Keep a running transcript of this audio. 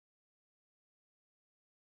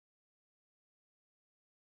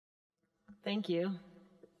Thank you.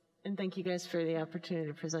 And thank you guys for the opportunity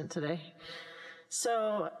to present today.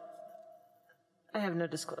 So, I have no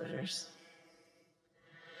disclosures.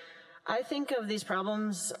 I think of these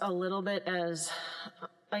problems a little bit as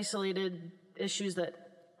isolated issues that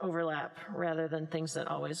overlap rather than things that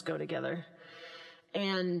always go together.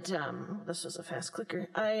 And this was a fast clicker.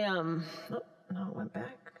 Oh, no, it went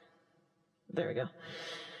back. There we go.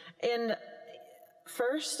 And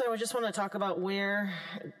first, I just want to talk about where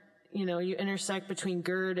you intersect between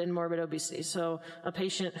GERD and morbid obesity. So a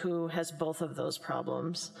patient who has both of those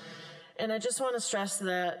problems. And I just want to stress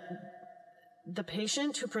that the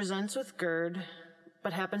patient who presents with GERD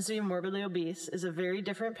but happens to be morbidly obese is a very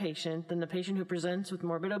different patient than the patient who presents with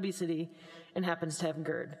morbid obesity and happens to have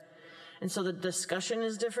GERD. And so the discussion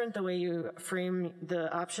is different, the way you frame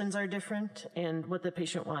the options are different, and what the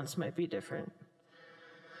patient wants might be different.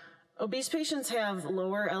 Obese patients have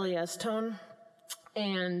lower LES tone,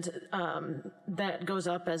 and that goes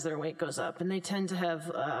up as their weight goes up, and they tend to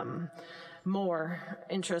have more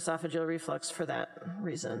intraesophageal reflux for that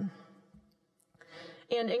reason.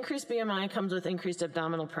 And increased BMI comes with increased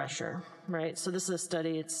abdominal pressure, right? So this is a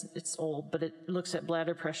study, it's old, but it looks at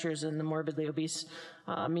bladder pressures in the morbidly obese.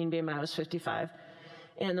 Mean BMI was 55.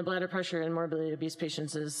 And the bladder pressure in morbidly obese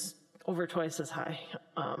patients is over twice as high,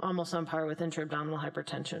 almost on par with intra-abdominal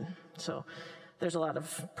hypertension. So there's a lot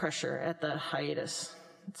of pressure at the hiatus.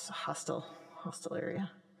 It's a hostile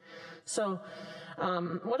area. So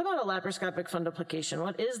what about a laparoscopic fundoplication?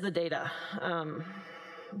 What is the data?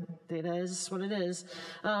 Data is what it is.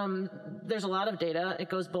 There's a lot of data. It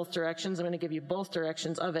goes both directions. I'm going to give you both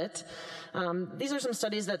directions of it. These are some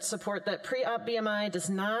studies that support that pre-op BMI does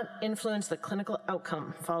not influence the clinical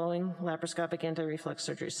outcome following laparoscopic anti-reflux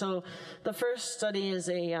surgery. So the first study is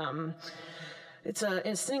it's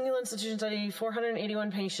a single institution study,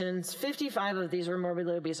 481 patients. 55 of these were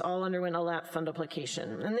morbidly obese, all underwent a lap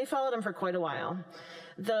fundoplication, and they followed them for quite a while.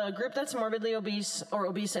 The group that's morbidly obese, or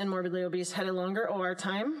obese and morbidly obese, had a longer OR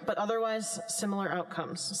time, but otherwise similar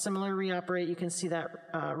outcomes. Similar reoperate, you can see that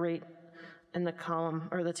rate in the column,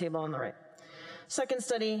 or the table on the right. Second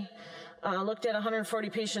study looked at 140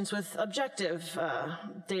 patients with objective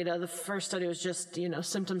data. The first study was just,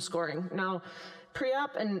 symptom scoring. Now,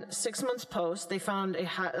 pre-op and 6 months post, they found a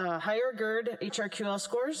higher GERD HRQL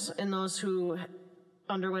scores in those who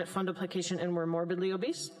underwent fundoplication and were morbidly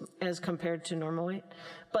obese as compared to normal weight.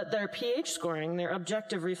 But their pH scoring, their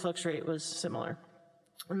objective reflux rate was similar.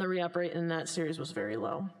 And the re-op rate in that series was very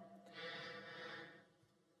low.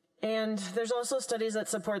 And there's also studies that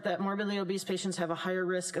support that morbidly obese patients have a higher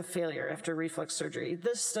risk of failure after reflux surgery.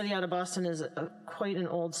 This study out of Boston is quite an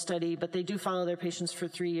old study, but they do follow their patients for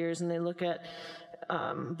 3 years, and they look at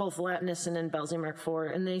both Latinisson and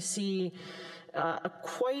Belzimark-4, and they see a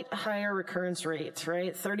quite higher recurrence rate,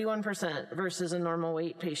 right? 31% versus a normal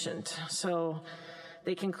weight patient. So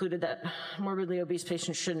they concluded that morbidly obese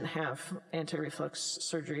patients shouldn't have anti-reflux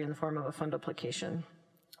surgery in the form of a fundoplication.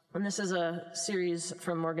 And this is a series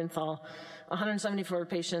from Morgenthal, 174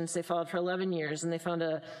 patients. They followed for 11 years, and they found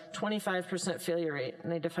a 25% failure rate.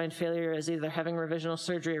 And they defined failure as either having revisional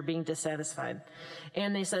surgery or being dissatisfied.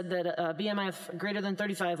 And they said that a BMI of greater than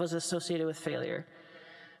 35 was associated with failure,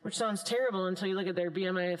 which sounds terrible until you look at their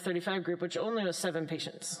BMI of 35 group, which only was 7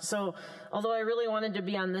 patients. So although I really wanted to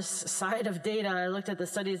be on this side of data, I looked at the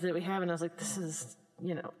studies that we have, and I was like, this is,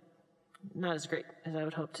 not as great as I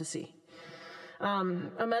would hope to see. A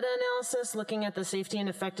meta-analysis looking at the safety and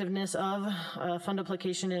effectiveness of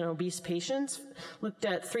fundoplication in obese patients looked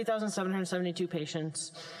at 3,772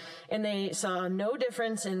 patients, and they saw no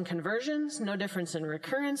difference in conversions, no difference in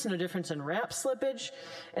recurrence, no difference in RAP slippage,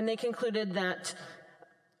 and they concluded that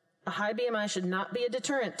a high BMI should not be a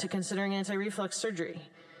deterrent to considering anti-reflux surgery.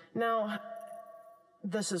 Now,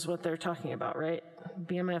 this is what they're talking about, right?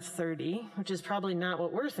 BMI of 30, which is probably not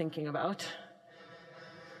what we're thinking about.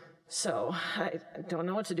 So I don't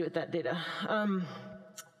know what to do with that data.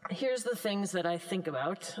 Here's the things that I think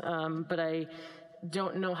about, but I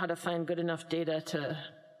don't know how to find good enough data to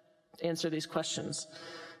answer these questions.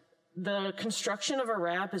 The construction of a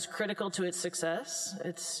RAP is critical to its success.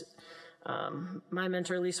 It's my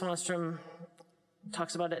mentor, Lee Swanstrom,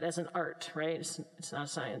 talks about it as an art, right? It's not a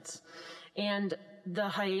science. And the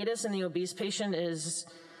hiatus in the obese patient is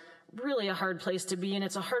really a hard place to be, and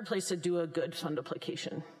it's a hard place to do a good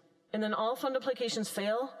fundoplication. And then all fundoplications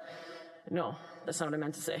fail? No, that's not what I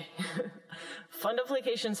meant to say.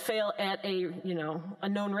 Fundoplications fail at a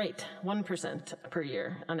known rate, 1% per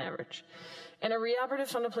year on average. And a reoperative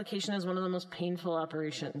fundoplication is one of the most painful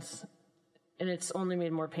operations, and it's only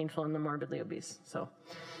made more painful in the morbidly obese. So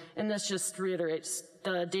And this just reiterates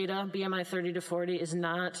the data, BMI 30 to 40 is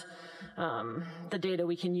not the data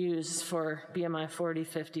we can use for BMI 40,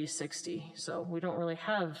 50, 60. So we don't really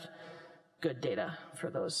have good data for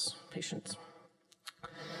those patients.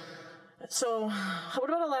 So what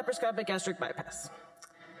about a laparoscopic gastric bypass?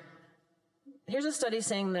 Here's a study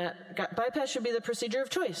saying that bypass should be the procedure of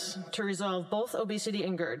choice to resolve both obesity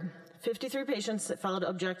and GERD. 53 patients that followed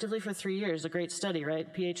objectively for 3 years, a great study,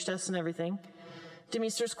 right? pH tests and everything.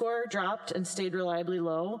 Demeester score dropped and stayed reliably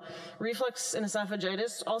low. Reflux and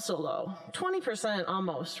esophagitis, also low. 20%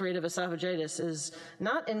 almost rate of esophagitis is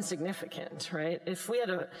not insignificant, right? If we had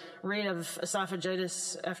a rate of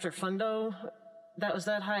esophagitis after Fundo that was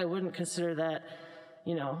that high, I wouldn't consider that,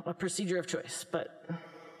 you know, a procedure of choice, but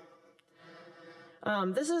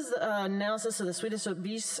this is an analysis of the Swedish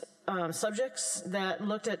obese subjects that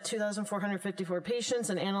looked at 2,454 patients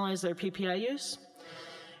and analyzed their PPI use.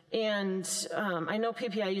 And I know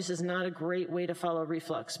PPI use is not a great way to follow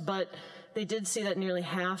reflux, but they did see that nearly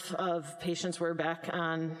half of patients were back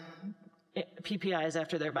on PPIs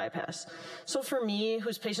after their bypass. So for me,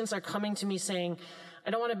 whose patients are coming to me saying, I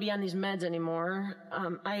don't want to be on these meds anymore,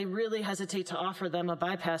 I really hesitate to offer them a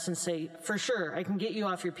bypass and say, for sure, I can get you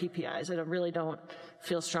off your PPIs. I really don't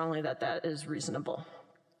feel strongly that that is reasonable.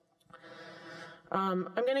 I'm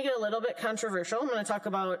going to get a little bit controversial. I'm going to talk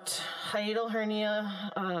about hiatal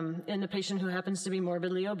hernia in a patient who happens to be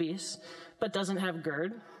morbidly obese, but doesn't have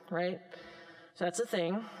GERD, right? So that's a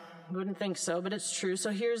thing. Wouldn't think so, but it's true. So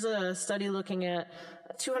here's a study looking at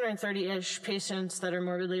 230-ish patients that are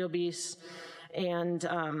morbidly obese, and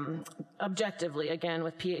objectively, again,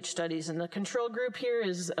 with pH studies. And the control group here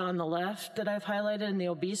is on the left that I've highlighted, and the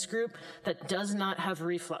obese group that does not have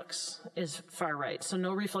reflux is far right, so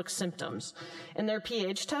no reflux symptoms. And their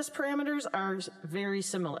pH test parameters are very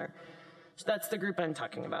similar. So that's the group I'm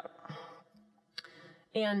talking about.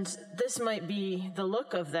 And this might be the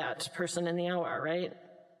look of that person in the OR, right?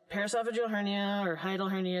 Paraesophageal hernia or hiatal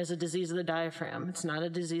hernia is a disease of the diaphragm. It's not a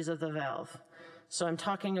disease of the valve. So I'm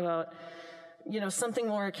talking about, you know, something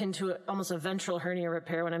more akin to almost a ventral hernia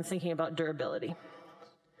repair when I'm thinking about durability.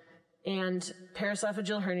 And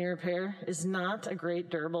paraesophageal hernia repair is not a great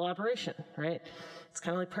durable operation, right? It's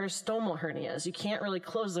kind of like peristomal hernias. You can't really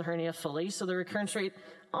close the hernia fully, so the recurrence rate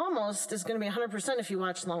almost is going to be 100% if you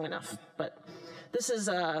watch long enough. But this is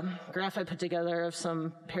a graph I put together of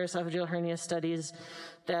some paraesophageal hernia studies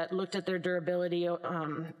that looked at their durability.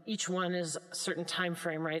 Each one is a certain time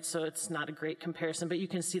frame, right? So it's not a great comparison, but you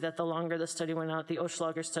can see that the longer the study went out, the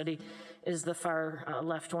Oschlager study is the far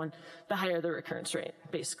left one, the higher the recurrence rate,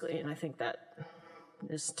 basically, and I think that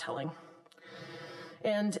is telling.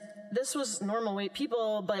 And this was normal weight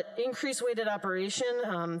people, but increased weighted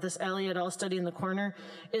operation, this Ali et al. Study in the corner,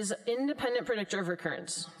 is independent predictor of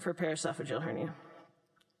recurrence for paraesophageal hernia.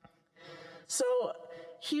 So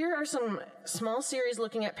here are some small series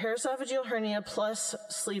looking at paraesophageal hernia plus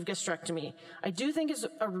sleeve gastrectomy. I do think it's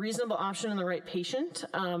a reasonable option in the right patient.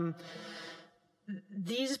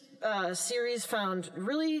 These series found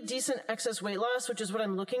really decent excess weight loss, which is what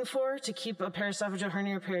I'm looking for to keep a paraesophageal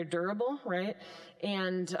hernia repair durable, right?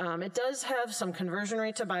 And it does have some conversion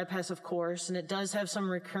rate to bypass, of course, and it does have some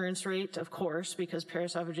recurrence rate, of course, because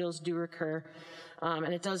paraesophageals do recur,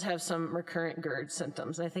 and it does have some recurrent GERD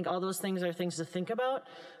symptoms. And I think all those things are things to think about,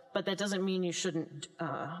 but that doesn't mean you shouldn't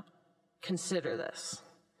consider this.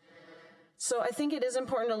 So I think it is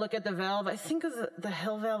important to look at the valve. I think of the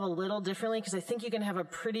Hill valve a little differently because I think you can have a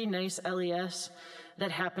pretty nice LES that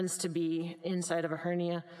happens to be inside of a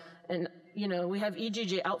hernia. And, you know, we have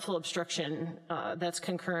EGJ outflow obstruction that's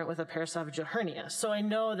concurrent with a paraesophageal hernia. So I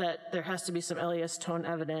know that there has to be some LES tone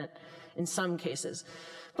evident in some cases.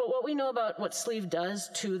 But what we know about what sleeve does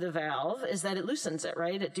to the valve is that it loosens it,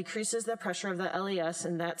 right? It decreases the pressure of the LES,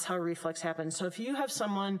 and that's how reflux happens. So if you have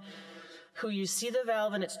someone who you see the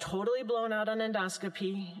valve and it's totally blown out on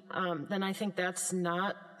endoscopy, then I think that's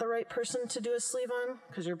not the right person to do a sleeve on,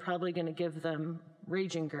 because you're probably going to give them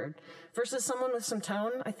raging GERD. Versus someone with some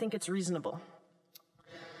tone, I think it's reasonable.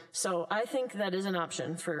 So I think that is an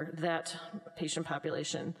option for that patient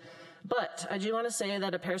population. But I do want to say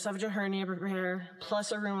that a paraesophageal hernia repair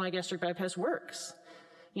plus a room-wide gastric bypass works.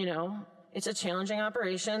 You know, it's a challenging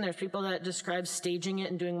operation. There's people that describe staging it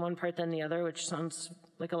and doing one part then the other, which sounds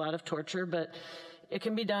like a lot of torture, but it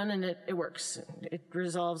can be done and it works. It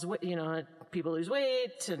resolves, you know, people lose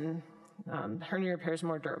weight and hernia repair is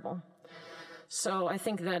more durable. So I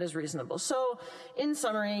think that is reasonable. So in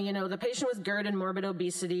summary, you know, the patient with GERD and morbid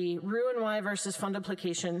obesity, Roux-en-Y versus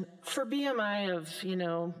fundoplication for BMI of, you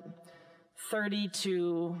know, 30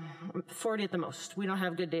 to 40 at the most. We don't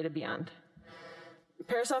have good data beyond.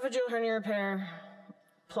 Paraesophageal hernia repair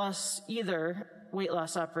plus either weight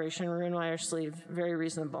loss operation, Roux-en-Y or sleeve, very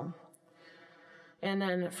reasonable. And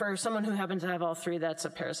then for someone who happens to have all three, that's a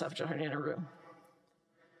paraesophageal hernia and a roux.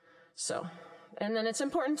 So, and then it's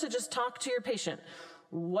important to just talk to your patient.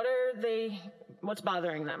 What's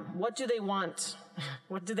bothering them? What do they want?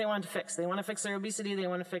 What do they want to fix? They want to fix their obesity, they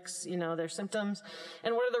want to fix, their symptoms.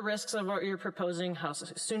 And what are the risks of what you're proposing? How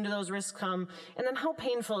soon do those risks come? And then how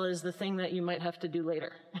painful is the thing that you might have to do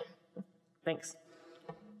later? Thanks.